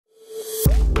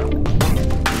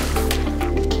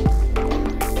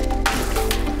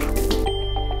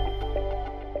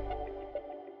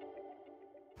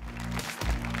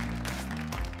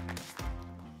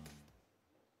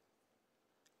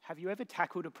you ever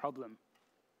tackled a problem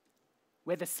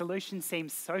where the solution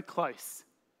seems so close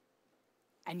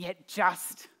and yet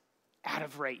just out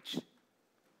of reach?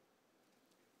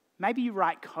 Maybe you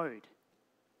write code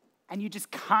and you just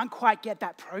can't quite get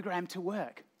that program to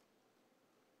work.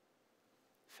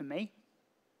 For me,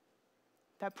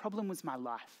 that problem was my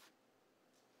life.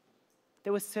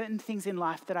 There were certain things in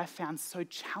life that I found so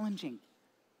challenging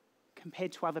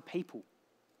compared to other people.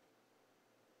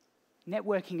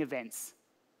 Networking events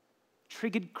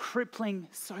triggered crippling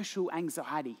social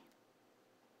anxiety.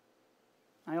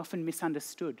 I often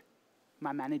misunderstood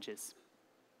my managers.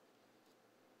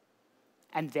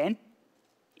 And then,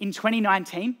 in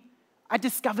 2019, I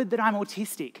discovered that I'm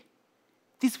autistic.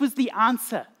 This was the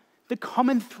answer, the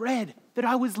common thread that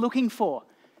I was looking for,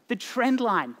 the trend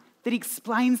line that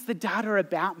explains the data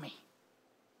about me.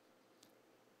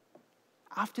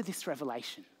 After this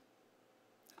revelation,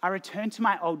 I returned to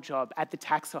my old job at the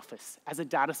tax office as a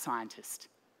data scientist,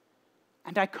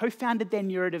 and I co-founded their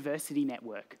Neurodiversity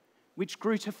network, which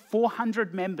grew to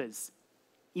 400 members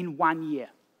in 1 year.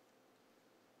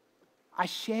 I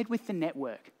shared with the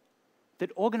network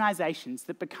that organisations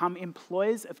that become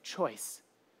employers of choice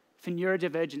for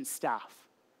neurodivergent staff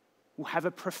will have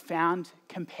a profound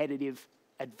competitive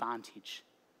advantage.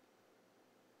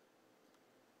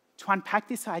 To unpack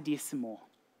this idea some more,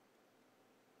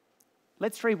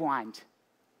 let's rewind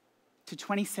to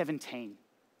 2017,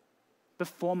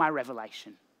 before my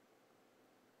revelation.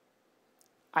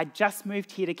 I'd just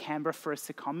moved here to Canberra for a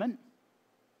secondment,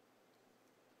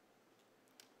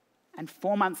 and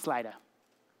 4 months later,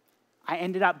 I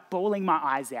ended up bawling my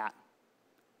eyes out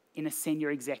in a senior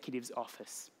executive's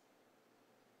office.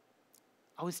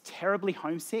 I was terribly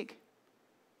homesick,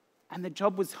 and the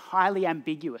job was highly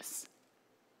ambiguous.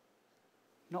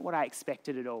 Not what I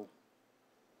expected at all.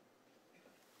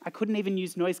 I couldn't even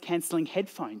use noise-cancelling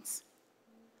headphones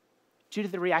due to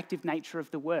the reactive nature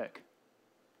of the work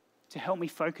to help me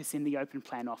focus in the open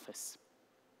plan office.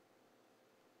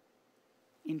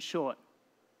 In short,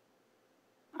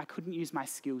 I couldn't use my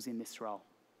skills in this role.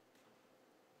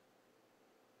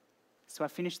 So I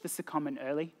finished the secondment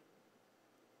early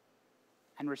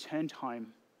and returned home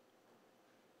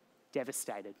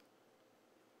devastated.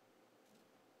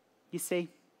 You see,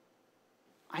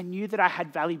 I knew that I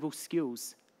had valuable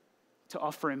skills to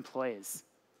offer employers.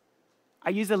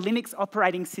 I use a Linux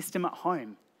operating system at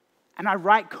home, and I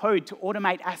write code to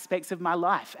automate aspects of my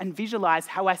life and visualize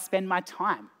how I spend my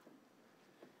time.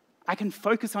 I can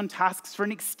focus on tasks for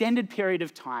an extended period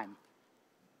of time,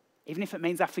 even if it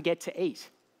means I forget to eat.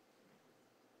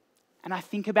 And I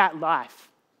think about life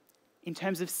in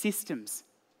terms of systems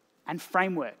and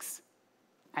frameworks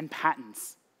and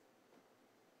patterns.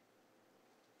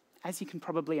 As you can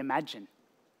probably imagine,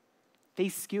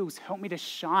 these skills help me to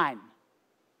shine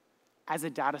as a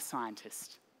data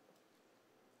scientist.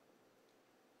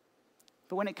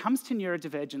 But when it comes to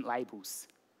neurodivergent labels,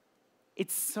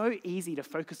 it's so easy to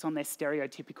focus on their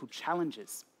stereotypical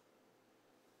challenges.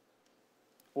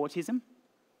 Autism,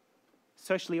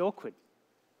 socially awkward,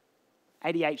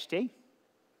 ADHD,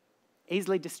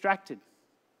 easily distracted,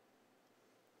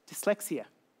 dyslexia,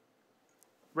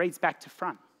 reads back to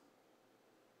front.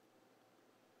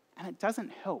 And it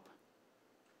doesn't help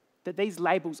that these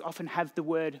labels often have the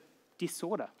word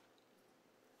disorder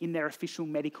in their official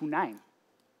medical name.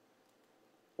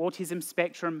 Autism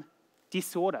spectrum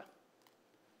disorder,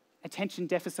 attention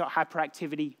deficit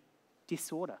hyperactivity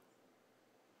disorder.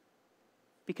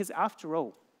 Because after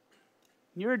all,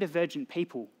 neurodivergent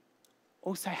people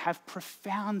also have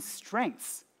profound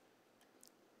strengths.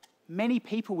 Many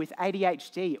people with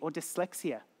ADHD or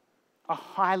dyslexia are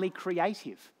highly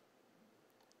creative.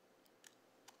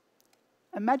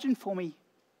 Imagine for me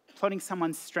plotting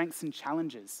someone's strengths and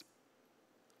challenges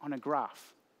on a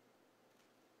graph.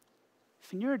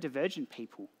 For neurodivergent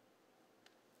people,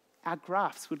 our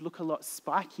graphs would look a lot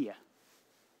spikier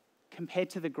compared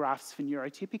to the graphs for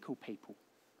neurotypical people.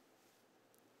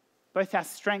 Both our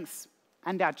strengths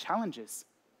and our challenges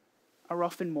are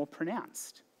often more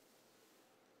pronounced.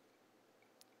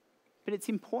 But it's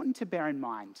important to bear in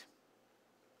mind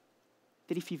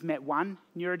that if you've met one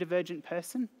neurodivergent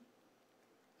person,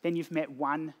 then you've met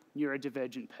one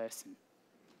neurodivergent person.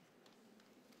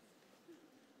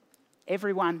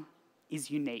 Everyone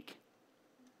is unique.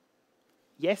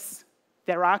 Yes,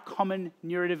 there are common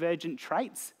neurodivergent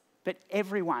traits, but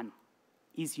everyone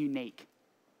is unique.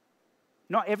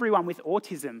 Not everyone with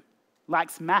autism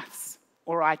likes maths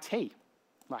or IT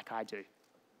like I do.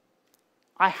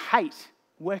 I hate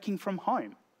working from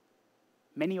home.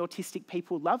 Many autistic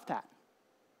people love that.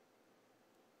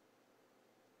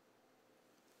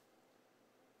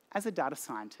 As a data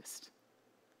scientist,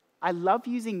 I love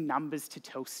using numbers to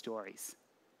tell stories,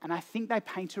 and I think they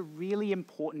paint a really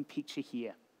important picture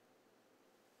here.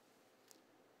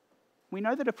 We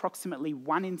know that approximately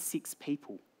 1 in 6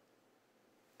 people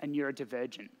are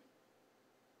neurodivergent.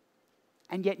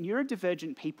 And yet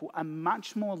neurodivergent people are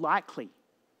much more likely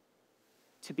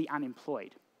to be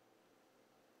unemployed.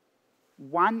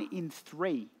 1 in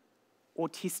 3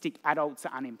 autistic adults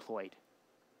are unemployed.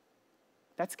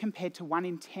 That's compared to 1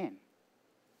 in 10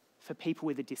 for people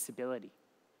with a disability.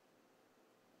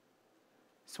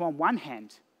 So on one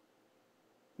hand,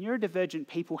 neurodivergent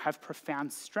people have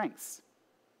profound strengths.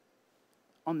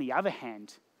 On the other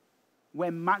hand,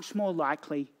 we're much more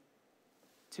likely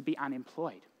to be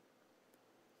unemployed.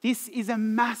 This is a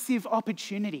massive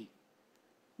opportunity.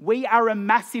 We are a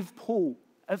massive pool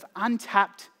of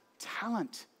untapped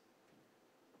talent.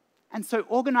 And so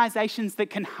organisations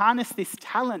that can harness this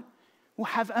talent will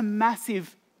have a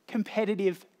massive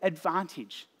competitive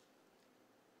advantage.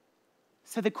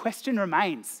 So the question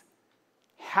remains,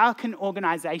 how can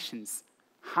organisations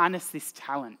harness this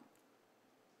talent?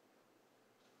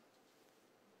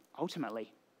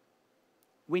 Ultimately,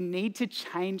 we need to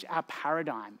change our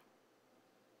paradigm.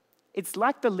 It's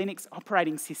like the Linux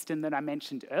operating system that I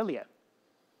mentioned earlier.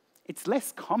 It's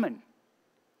less common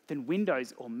than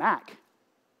Windows or Mac,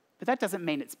 but that doesn't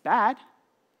mean it's bad.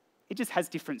 It just has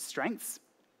different strengths,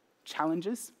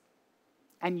 challenges,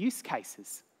 and use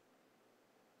cases.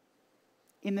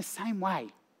 In the same way,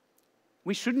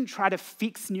 we shouldn't try to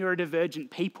fix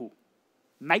neurodivergent people,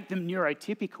 make them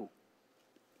neurotypical.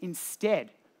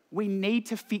 Instead, we need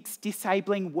to fix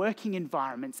disabling working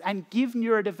environments and give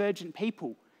neurodivergent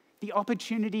people the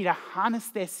opportunity to harness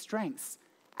their strengths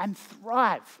and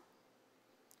thrive.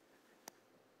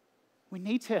 We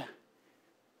need to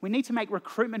make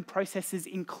recruitment processes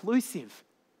inclusive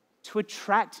to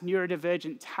attract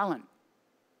neurodivergent talent.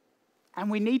 And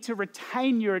we need to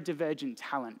retain neurodivergent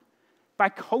talent by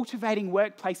cultivating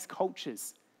workplace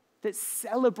cultures that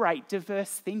celebrate diverse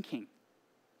thinking.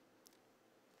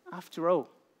 After all,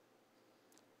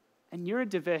 a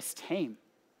neurodiverse team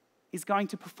is going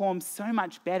to perform so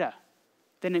much better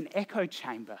than an echo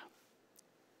chamber.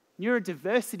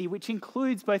 Neurodiversity, which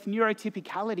includes both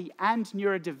neurotypicality and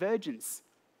neurodivergence,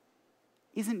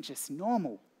 isn't just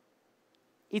normal,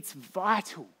 it's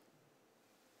vital.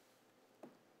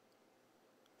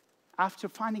 After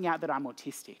finding out that I'm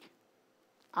autistic,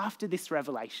 after this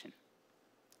revelation,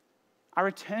 I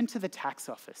returned to the tax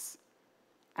office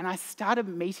and I started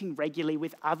meeting regularly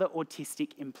with other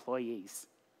autistic employees.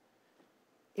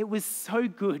 It was so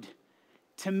good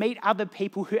to meet other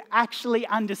people who actually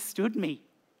understood me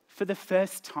for the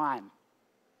first time.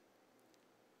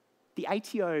 The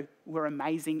ATO were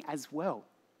amazing as well.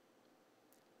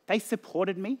 They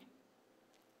supported me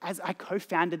as I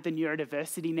co-founded the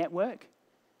Neurodiversity Network,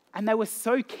 and they were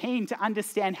so keen to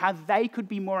understand how they could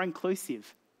be more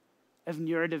inclusive of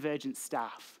neurodivergent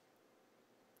staff.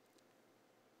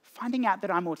 Finding out that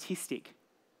I'm autistic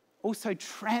also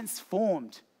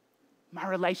transformed my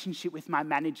relationship with my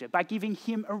manager by giving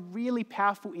him a really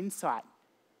powerful insight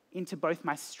into both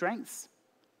my strengths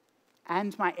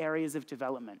and my areas of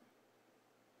development.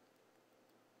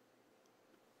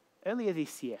 Earlier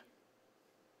this year,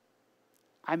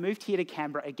 I moved here to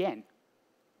Canberra again,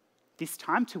 this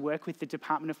time to work with the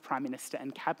Department of Prime Minister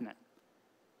and Cabinet.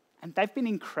 And they've been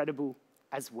incredible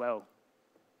as well.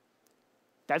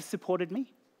 They've supported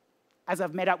me as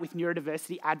I've met up with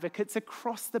neurodiversity advocates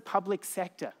across the public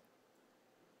sector.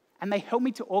 And they helped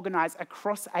me to organise a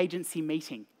cross-agency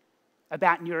meeting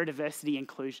about neurodiversity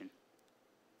inclusion.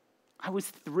 I was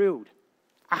thrilled.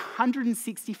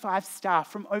 165 staff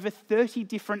from over 30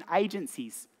 different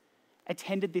agencies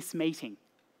attended this meeting,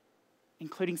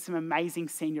 including some amazing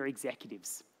senior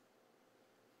executives.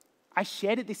 I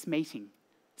shared at this meeting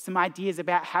some ideas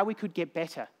about how we could get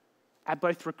better at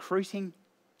both recruiting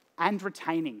and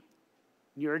retaining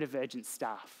neurodivergent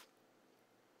staff.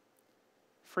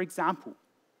 For example,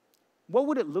 what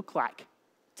would it look like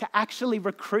to actually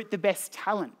recruit the best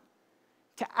talent,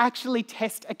 to actually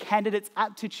test a candidate's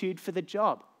aptitude for the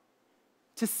job,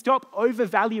 to stop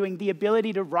overvaluing the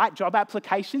ability to write job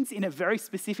applications in a very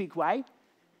specific way,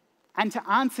 and to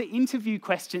answer interview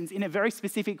questions in a very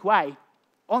specific way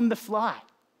on the fly?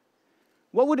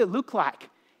 What would it look like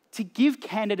to give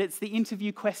candidates the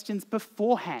interview questions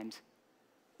beforehand,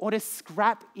 or to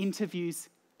scrap interviews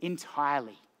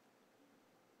entirely?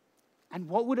 And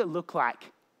what would it look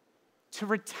like to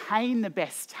retain the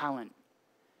best talent,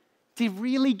 to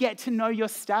really get to know your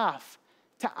staff,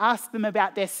 to ask them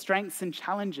about their strengths and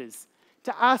challenges,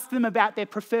 to ask them about their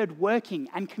preferred working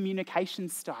and communication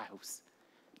styles,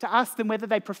 to ask them whether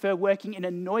they prefer working in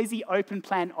a noisy open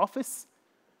plan office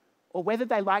or whether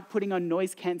they like putting on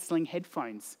noise-cancelling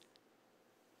headphones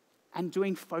and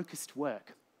doing focused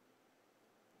work.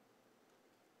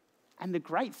 And the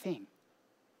great thing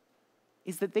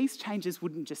is that these changes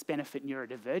wouldn't just benefit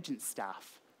neurodivergent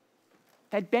staff.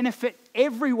 They'd benefit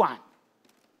everyone.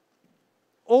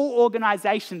 All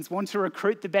organisations want to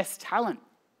recruit the best talent.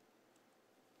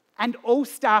 And all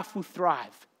staff will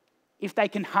thrive if they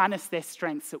can harness their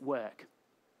strengths at work.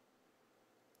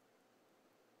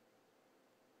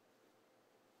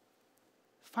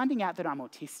 Finding out that I'm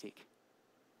autistic,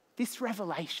 this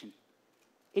revelation,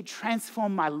 it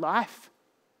transformed my life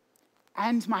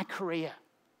and my career.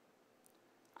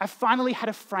 I finally had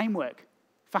a framework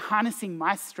for harnessing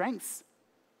my strengths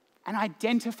and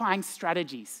identifying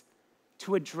strategies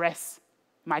to address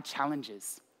my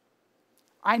challenges.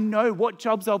 I know what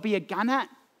jobs I'll be a gun at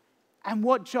and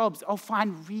what jobs I'll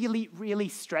find really, really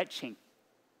stretching.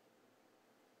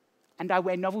 And I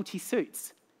wear novelty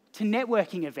suits to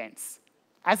networking events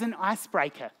as an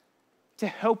icebreaker to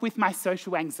help with my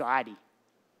social anxiety.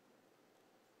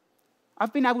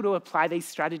 I've been able to apply these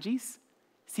strategies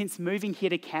since moving here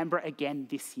to Canberra again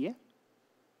this year.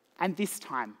 And this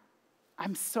time,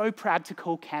 I'm so proud to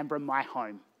call Canberra my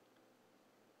home.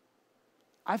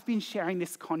 I've been sharing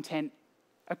this content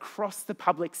across the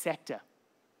public sector.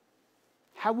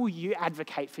 How will you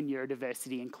advocate for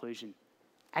neurodiversity inclusion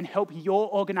and help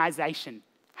your organisation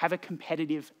have a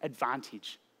competitive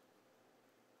advantage?